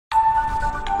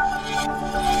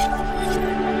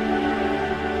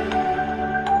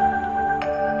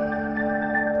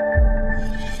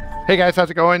Hey guys,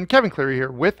 how's it going? Kevin Cleary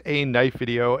here with a knife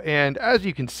video, and as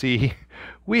you can see,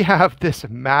 we have this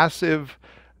massive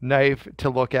knife to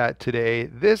look at today.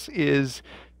 This is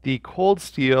the Cold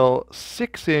Steel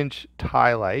 6-inch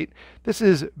Tilite. This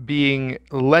is being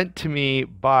lent to me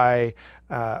by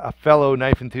a fellow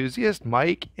knife enthusiast,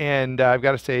 Mike, and I've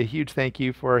got to say a huge thank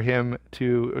you for him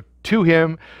to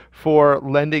him for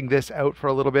lending this out for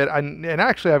a little bit. And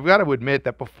actually, I've got to admit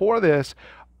that before this,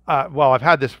 well, I've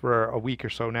had this for a week or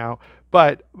so now,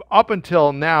 but up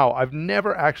until now, I've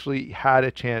never actually had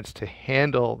a chance to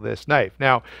handle this knife.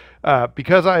 Now,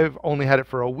 because I've only had it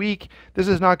for a week, this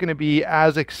is not going to be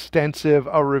as extensive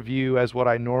a review as what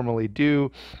I normally do.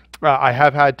 I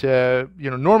have had to,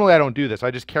 normally I don't do this.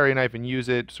 I just carry a knife and use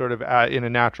it sort of in a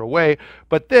natural way.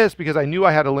 But this, because I knew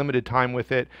I had a limited time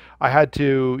with it, I had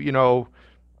to,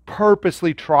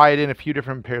 purposely try it in a few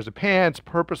different pairs of pants,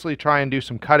 purposely try and do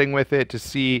some cutting with it to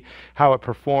see how it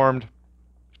performed.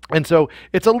 And so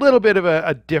it's a little bit of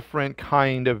a different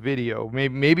kind of video.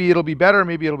 Maybe it'll be better,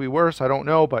 maybe it'll be worse, I don't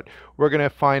know, but we're going to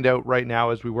find out right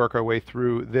now as we work our way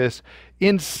through this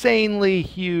insanely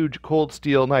huge Cold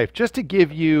Steel knife. Just to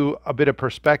give you a bit of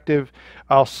perspective,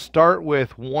 I'll start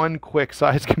with one quick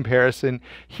size comparison.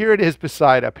 Here it is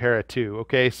beside a Para 2,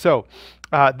 okay? So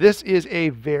this is a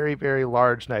very, very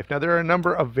large knife. Now, there are a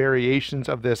number of variations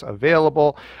of this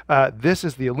available. This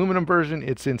is the aluminum version.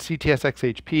 It's in CTS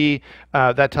XHP.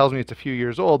 That tells me it's a few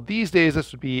years old. These days,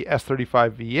 this would be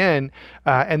S35VN.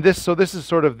 And this is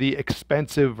sort of the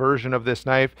expensive version of this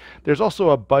knife. There's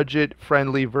also a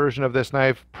budget-friendly version of this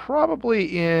knife,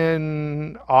 probably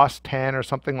in AUS 10 or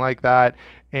something like that,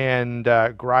 and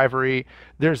Grivery.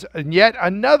 There's yet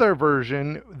another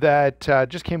version that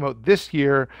just came out this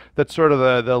year that's sort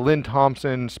of the Lynn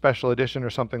Thompson special edition or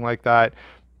something like that.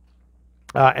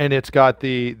 And it's got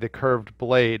the curved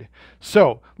blade.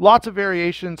 So lots of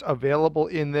variations available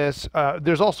in this.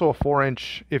 There's also a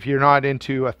 4-inch, if you're not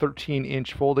into a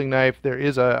 13-inch folding knife, there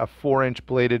is a 4-inch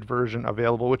bladed version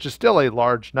available, which is still a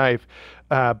large knife,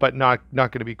 but not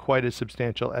going to be quite as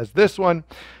substantial as this one.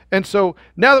 And so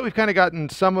now that we've kind of gotten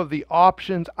some of the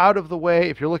options out of the way,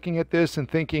 if you're looking at this and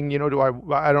thinking, I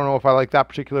don't know if I like that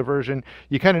particular version,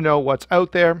 you kind of know what's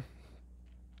out there.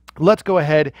 Let's go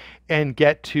ahead and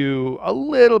get to a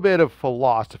little bit of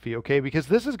philosophy, okay? Because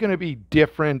this is going to be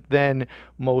different than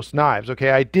most knives,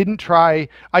 okay? I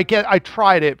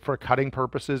tried it for cutting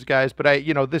purposes, guys, but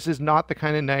this is not the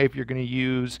kind of knife you're going to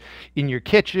use in your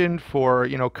kitchen for,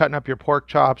 cutting up your pork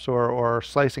chops or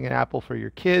slicing an apple for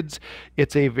your kids.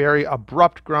 It's a very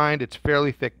abrupt grind. It's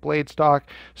fairly thick blade stock,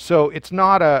 so it's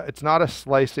not a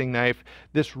slicing knife.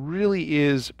 This really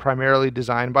is primarily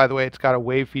designed, by the way, it's got a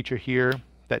wave feature here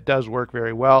that does work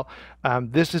very well.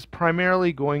 This is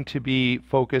primarily going to be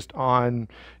focused on,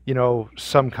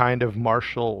 some kind of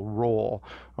martial role.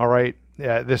 All right.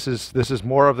 Yeah, this is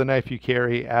more of the knife you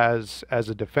carry as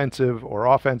a defensive or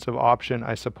offensive option,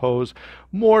 I suppose,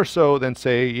 more so than,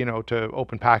 say, to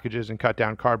open packages and cut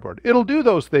down cardboard. It'll do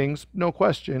those things, no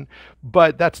question,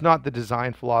 but that's not the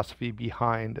design philosophy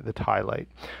behind the Tilite.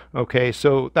 Okay,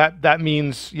 so that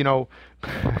means,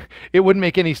 it wouldn't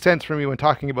make any sense for me when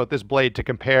talking about this blade to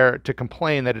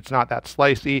complain that it's not that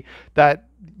slicey. That,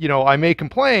 I may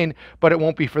complain, but it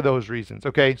won't be for those reasons.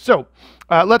 Okay, so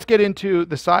let's get into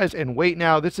the size and weight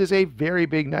now. This is a very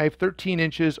big knife, 13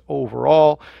 inches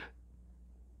overall.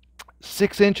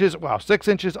 6 inches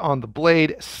on the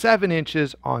blade, 7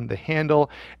 inches on the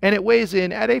handle, and it weighs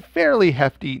in at a fairly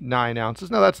hefty 9 ounces.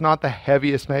 Now, that's not the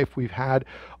heaviest knife we've had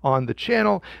on the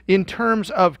channel. In terms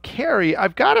of carry,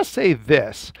 I've got to say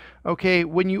this, okay,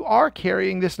 when you are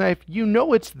carrying this knife,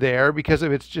 it's there because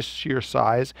of its just sheer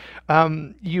size.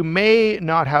 You may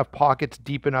not have pockets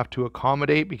deep enough to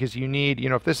accommodate, because you need,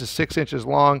 if this is 6 inches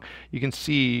long, you can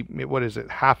see, what is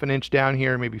it, half an inch down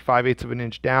here, maybe 5/8 of an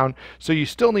inch down. So you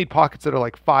still need pockets that are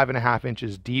like 5.5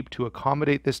 inches deep to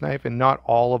accommodate this knife, and not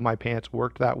all of my pants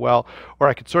worked that well. Or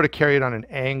I could sort of carry it on an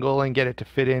angle and get it to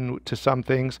fit in to some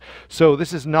things. So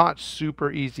this is not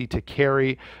super easy to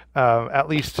carry, at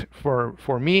least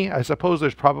for me. I suppose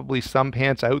there's probably some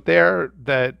pants out there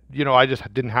that, I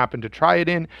just didn't happen to try it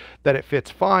in, that it fits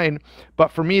fine.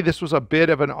 But for me, this was a bit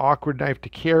of an awkward knife to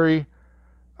carry.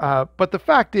 But the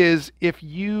fact is, if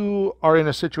you are in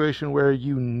a situation where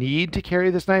you need to carry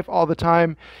this knife all the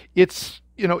time, it's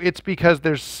because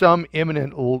there's some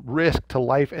imminent risk to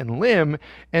life and limb.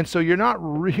 And so you're not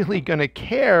really going to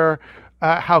care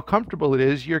how comfortable it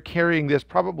is. You're carrying this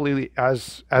probably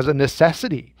as a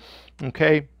necessity.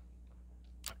 Okay.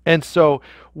 And so,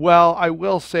 well, I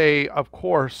will say, of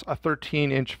course, a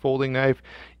 13-inch folding knife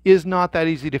is not that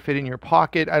easy to fit in your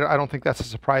pocket. I don't think that's a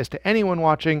surprise to anyone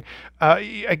watching.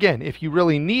 Again, if you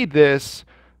really need this,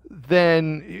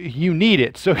 then you need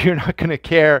it. So you're not going to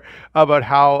care about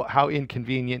how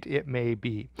inconvenient it may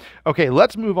be. Okay,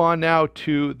 let's move on now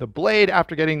to the blade.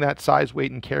 After getting that size,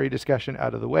 weight, and carry discussion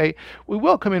out of the way, we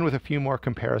will come in with a few more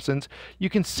comparisons. You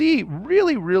can see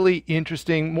really, really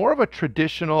interesting, more of a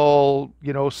traditional,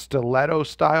 stiletto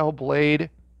style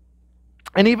blade.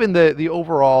 And even the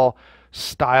overall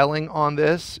styling on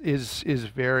this is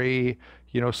very,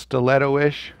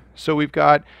 stiletto-ish. So we've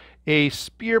got a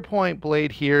spear point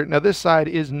blade here. Now this side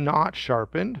is not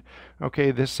sharpened. Okay,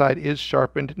 this side is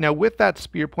sharpened. Now with that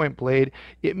spear point blade,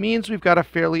 it means we've got a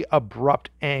fairly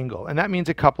abrupt angle. And that means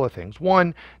a couple of things.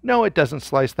 One, no, it doesn't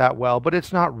slice that well, but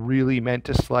it's not really meant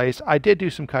to slice. I did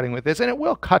do some cutting with this, and it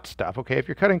will cut stuff. Okay, if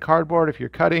you're cutting cardboard, if you're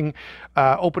cutting,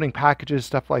 opening packages,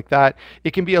 stuff like that,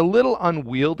 it can be a little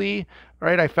unwieldy.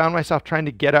 Right, I found myself trying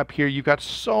to get up here. You've got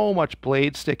so much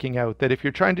blade sticking out that if you're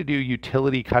trying to do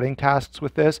utility cutting tasks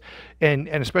with this, and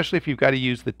especially if you've got to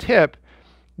use the tip,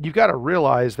 you've got to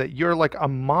realize that you're like a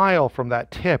mile from that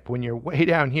tip when you're way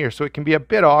down here. So it can be a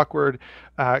bit awkward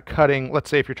cutting. Let's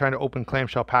say if you're trying to open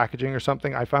clamshell packaging or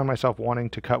something, I found myself wanting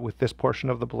to cut with this portion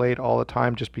of the blade all the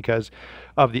time just because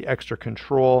of the extra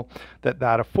control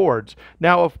that affords.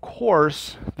 Now, of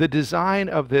course, the design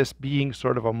of this being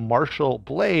sort of a Marshall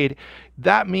blade,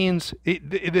 that means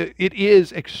it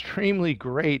is extremely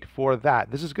great for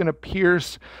that. This is going to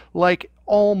pierce like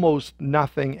almost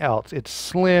nothing else. It's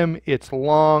slim, it's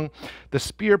long. The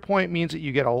spear point means that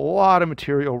you get a lot of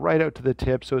material right out to the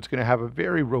tip, so it's going to have a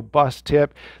very robust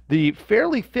tip. The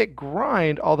fairly thick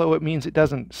grind, although it means it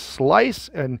doesn't slice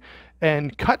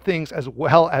and cut things as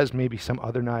well as maybe some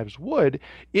other knives would,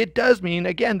 it does mean,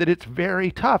 again, that it's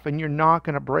very tough, and you're not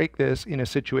going to break this in a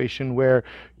situation where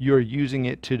you're using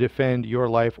it to defend your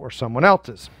life or someone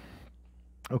else's.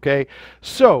 Okay,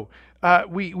 so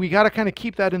we got to kind of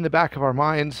keep that in the back of our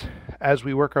minds as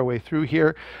we work our way through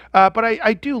here. But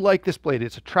I do like this blade.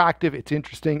 It's attractive, it's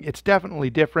interesting, it's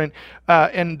definitely different.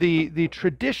 And the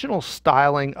traditional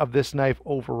styling of this knife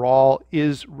overall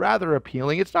is rather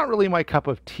appealing. It's not really my cup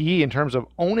of tea in terms of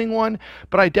owning one,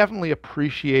 but I definitely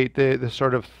appreciate the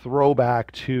sort of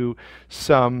throwback to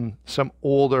some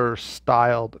older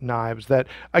styled knives that,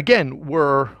 again,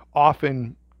 were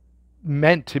often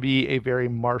meant to be a very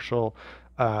Marshall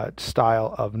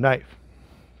style of knife.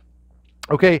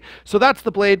 Okay, so that's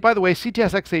the blade. By the way,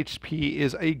 CTS XHP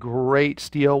is a great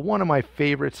steel, one of my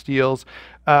favorite steels.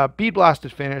 Bead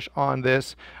blasted finish on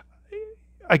this.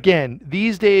 Again,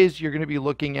 these days you're going to be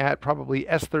looking at probably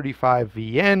S35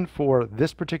 VN for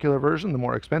this particular version, the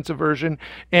more expensive version.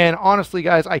 And honestly,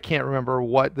 guys, I can't remember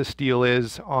what the steel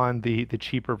is on the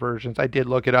cheaper versions. I did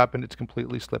look it up and it's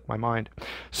completely slipped my mind.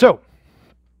 So,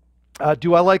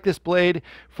 do I like this blade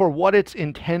for what it's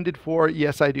intended for?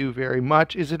 Yes, I do very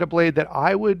much. Is it a blade that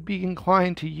I would be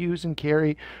inclined to use and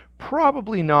carry?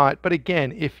 Probably not. But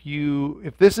again, if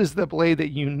this is the blade that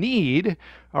you need,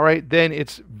 all right, then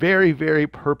it's very, very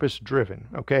purpose driven.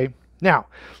 Okay. Now,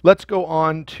 let's go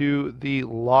on to the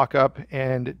lockup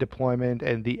and deployment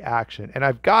and the action. And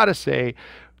I've got to say,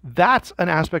 that's an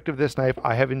aspect of this knife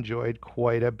I have enjoyed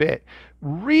quite a bit.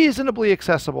 Reasonably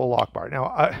accessible lock bar.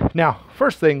 Now,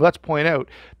 first thing, let's point out,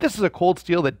 this is a cold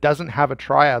steel that doesn't have a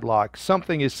triad lock.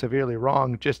 Something is severely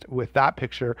wrong just with that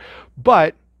picture.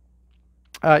 But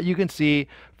you can see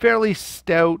fairly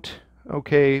stout,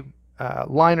 okay,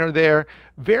 liner there.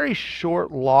 Very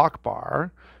short lock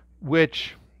bar,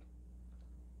 which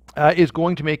is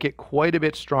going to make it quite a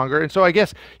bit stronger. And so I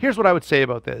guess here's what I would say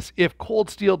about this. If Cold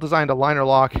Steel designed a liner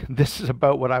lock, this is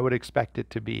about what I would expect it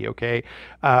to be, okay?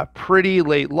 Pretty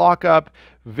late lockup,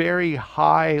 very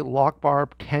high lock bar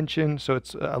tension, so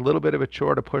it's a little bit of a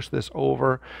chore to push this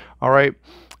over, all right?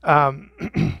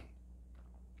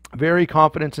 Very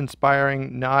confidence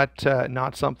inspiring, not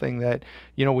something that,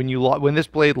 you know, when this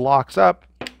blade locks up,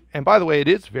 and by the way, it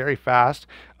is very fast.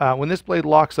 When this blade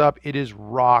locks up, it is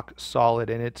rock solid,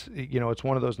 and it's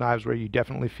one of those knives where you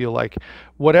definitely feel like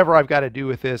whatever I've got to do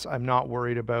with this, I'm not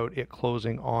worried about it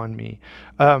closing on me.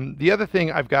 The other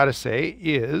thing I've got to say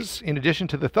is, in addition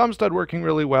to the thumb stud working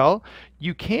really well,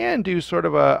 you can do sort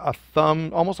of a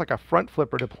thumb, almost like a front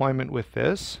flipper deployment with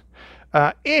this,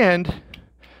 and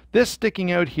this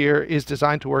sticking out here is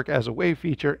designed to work as a wave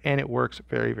feature, and it works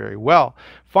very, very well.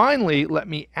 Finally, let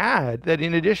me add that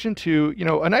in addition to,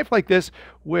 a knife like this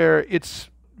where it's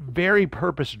very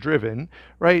purpose driven,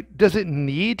 right? Does it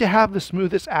need to have the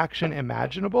smoothest action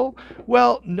imaginable?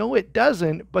 Well, no, it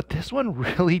doesn't, but this one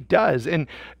really does. And,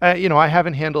 you know, I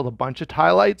haven't handled a bunch of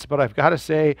Tilites, but I've got to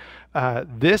say,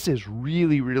 this is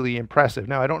really, really impressive.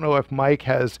 Now, I don't know if Mike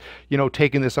has, you know,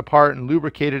 taken this apart and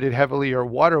lubricated it heavily or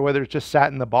what, or whether it's just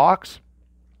sat in the box.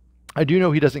 I do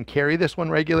know he doesn't carry this one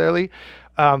regularly,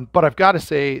 but I've got to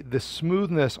say the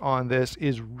smoothness on this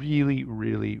is really,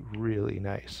 really, really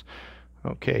nice.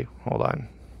 Okay, hold on.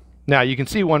 Now you can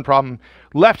see one problem.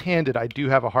 Left-handed, I do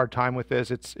have a hard time with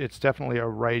this. It's definitely a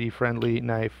righty-friendly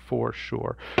knife for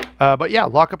sure. But yeah,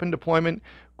 lockup and deployment,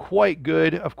 quite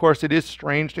good. Of course, it is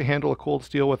strange to handle a cold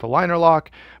steel with a liner lock,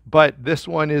 but this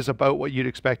one is about what you'd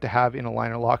expect to have in a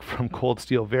liner lock from Cold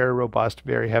Steel. Very robust,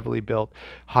 very heavily built,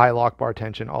 high lock bar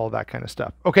tension, all of that kind of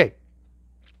stuff. Okay.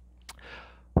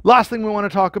 Last thing we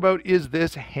want to talk about is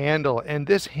this handle. And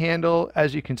this handle,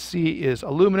 as you can see, is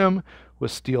aluminum with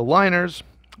steel liners.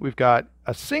 We've got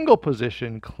a single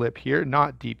position clip here,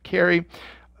 not deep carry.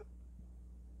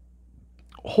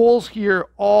 Holes here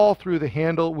all through the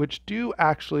handle, which do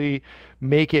actually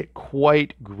make it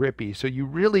quite grippy. So you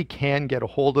really can get a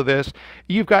hold of this.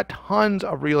 You've got tons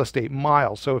of real estate,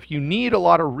 miles. So if you need a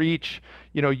lot of reach,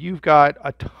 you know, you've got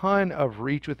a ton of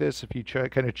reach with this. If you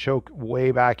kind of choke way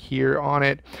back here on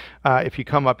it, if you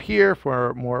come up here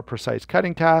for more precise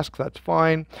cutting tasks, that's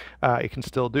fine. It can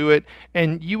still do it.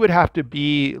 And you would have to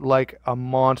be like a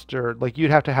monster. Like you'd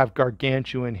have to have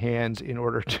gargantuan hands in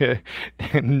order to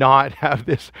not have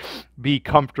this be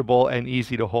comfortable and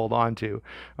easy to hold on to.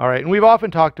 All right. And we've often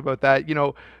talked about that. You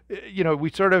know, we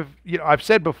sort of, you know, I've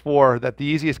said before that the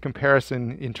easiest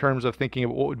comparison in terms of thinking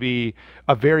of what would be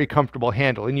a very comfortable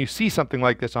handle, and you see something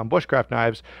like this on bushcraft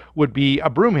knives, would be a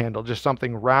broom handle, just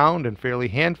something round and fairly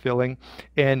hand-filling.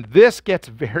 And this gets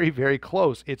very, very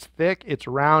close. It's thick, it's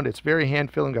round, it's very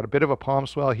hand-filling, got a bit of a palm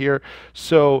swell here.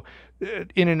 So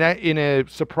in a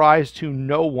surprise to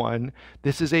no one,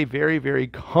 this is a very, very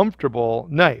comfortable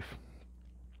knife.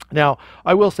 Now,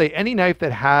 I will say any knife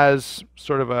that has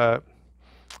sort of a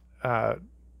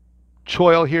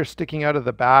choil here sticking out of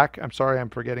the back, I'm sorry, I'm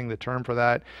forgetting the term for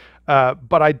that,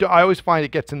 but I always find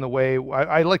it gets in the way.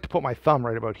 I like to put my thumb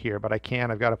right about here, but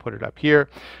I've got to put it up here.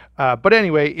 But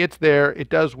anyway, it's there, it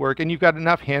does work, and you've got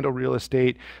enough handle real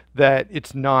estate that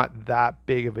it's not that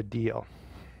big of a deal.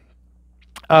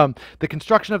 The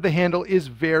construction of the handle is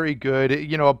very good,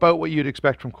 you know, about what you'd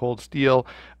expect from Cold Steel.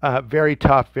 Very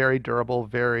tough, very durable,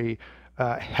 very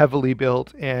heavily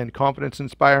built, and confidence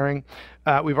inspiring.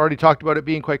 We've already talked about it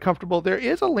being quite comfortable. There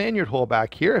is a lanyard hole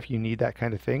back here if you need that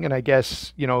kind of thing. And I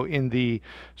guess, you know, in the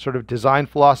sort of design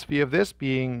philosophy of this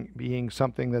being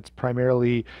something that's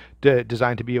primarily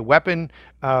designed to be a weapon,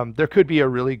 there could be a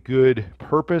really good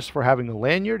purpose for having a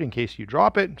lanyard in case you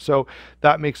drop it. So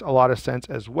that makes a lot of sense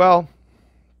as well.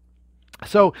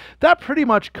 So that pretty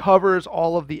much covers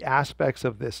all of the aspects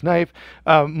of this knife.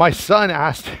 My son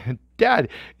asked, Dad,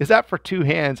 is that for two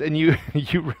hands? And you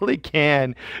really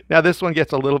can. Now this one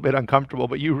gets a little bit uncomfortable,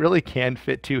 but you really can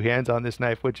fit two hands on this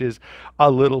knife, which is a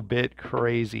little bit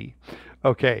crazy.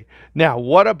 Okay, now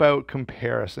what about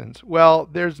comparisons? Well,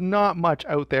 there's not much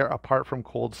out there apart from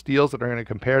Cold Steels that are going to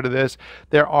compare to this.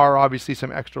 There are obviously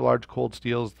some extra large Cold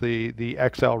Steels, the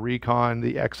XL Recon,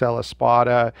 the XL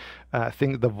Espada,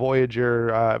 the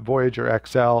Voyager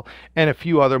XL, and a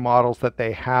few other models that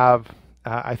they have.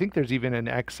 I think there's even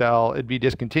an XL, it'd be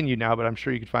discontinued now, but I'm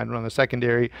sure you could find it on the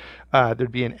secondary.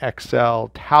 There'd be an XL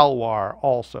Talwar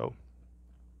also.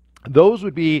 Those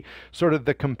would be sort of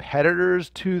the competitors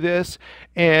to this,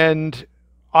 and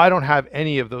I don't have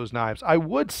any of those knives. I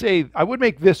would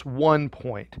make this one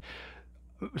point.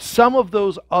 Some of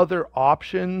those other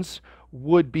options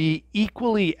would be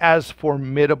equally as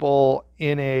formidable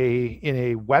in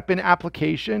a weapon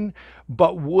application,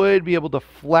 but would be able to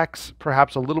flex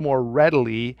perhaps a little more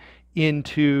readily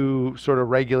into sort of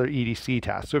regular EDC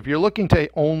tasks. So if you're looking to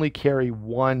only carry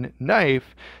one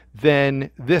knife, then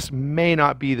this may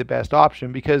not be the best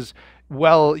option because,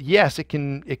 well, yes, it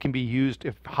can be used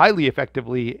highly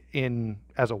effectively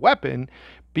as a weapon.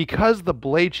 Because the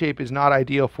blade shape is not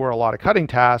ideal for a lot of cutting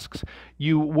tasks,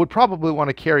 you would probably want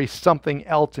to carry something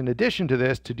else in addition to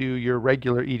this to do your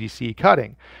regular EDC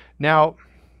cutting. Now,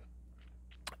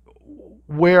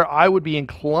 where I would be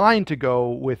inclined to go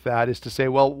with that is to say,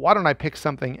 well, why don't I pick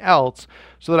something else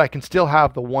so that I can still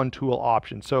have the one tool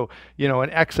option? So, you know, an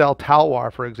XL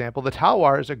Talwar, for example, the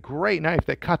Talwar is a great knife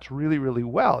that cuts really, really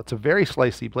well. It's a very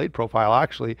slicey blade profile,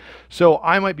 actually. So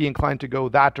I might be inclined to go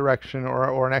that direction,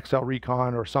 or an XL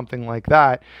Recon or something like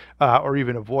that, or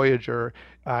even a Voyager,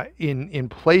 in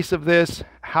place of this.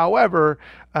 However,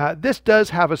 this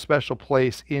does have a special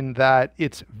place in that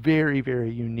it's very, very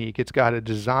unique. It's got a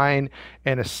design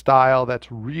and a style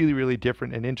that's really, really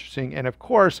different and interesting. And of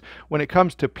course, when it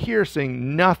comes to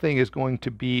piercing, nothing is going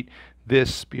to beat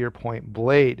this spear point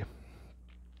blade.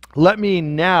 Let me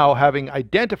now, having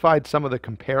identified some of the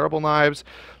comparable knives,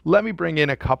 let me bring in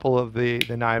a couple of the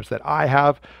knives that I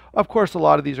have. Of course, a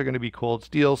lot of these are going to be cold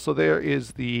steel. So there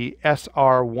is the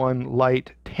SR1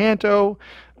 Light Tanto.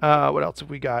 What else have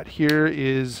we got? Here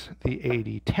is the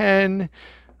 8010.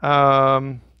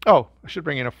 Oh, I should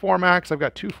bring in a Formax. I've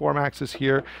got two Formaxes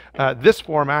here. This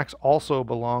Formax also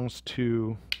belongs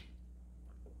to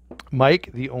Mike,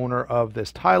 the owner of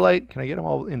this Tilite. Can I get them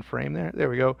all in frame there? There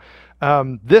we go.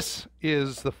 This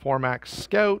is the Formax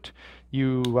Scout.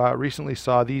 You recently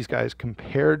saw these guys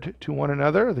compared to one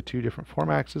another, the two different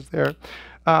Formaxes there.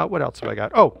 What else have I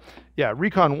got? Oh, yeah,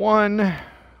 Recon 1.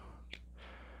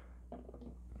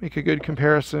 Make a good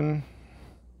comparison.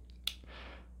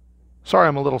 Sorry,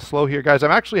 I'm a little slow here, guys.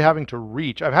 I'm actually having to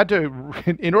reach. I've had to,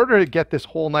 in order to get this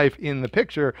whole knife in the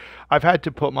picture, I've had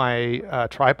to put my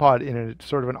tripod in a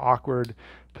sort of an awkward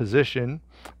position.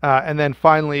 And then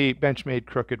finally, Benchmade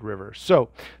Crooked River. So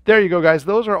there you go, guys.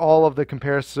 Those are all of the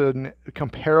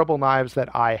comparable knives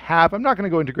that I have. I'm not going to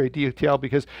go into great detail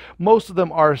because most of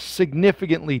them are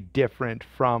significantly different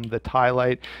from the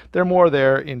Tilite. They're more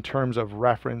there in terms of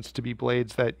reference to be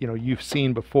blades that you've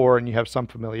seen before and you have some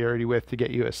familiarity with, to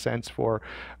get you a sense for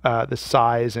the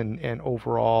size and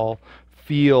overall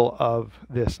feel of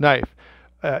this knife.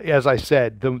 As I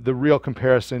said, the real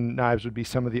comparison knives would be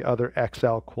some of the other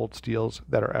XL cold steels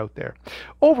that are out there.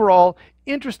 Overall,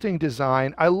 interesting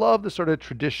design. I love the sort of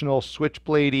traditional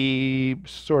switchblade-y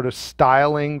sort of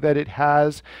styling that it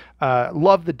has.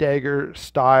 Love the dagger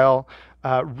style.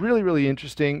 Really, really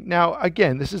interesting. Now,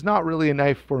 again, this is not really a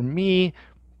knife for me,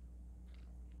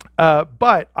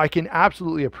 but I can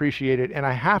absolutely appreciate it, and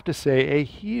I have to say a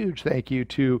huge thank you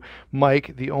to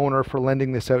Mike, the owner, for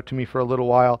lending this out to me for a little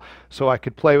while so I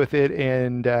could play with it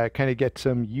and kind of get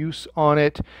some use on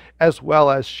it, as well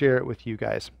as share it with you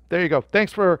guys. There you go.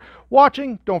 Thanks for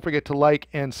watching. Don't forget to like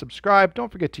and subscribe.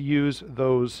 Don't forget to use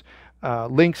those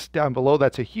links down below.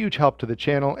 That's a huge help to the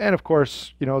channel, and of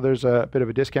course, there's a bit of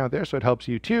a discount there, so it helps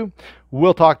you too.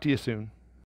 We'll talk to you soon.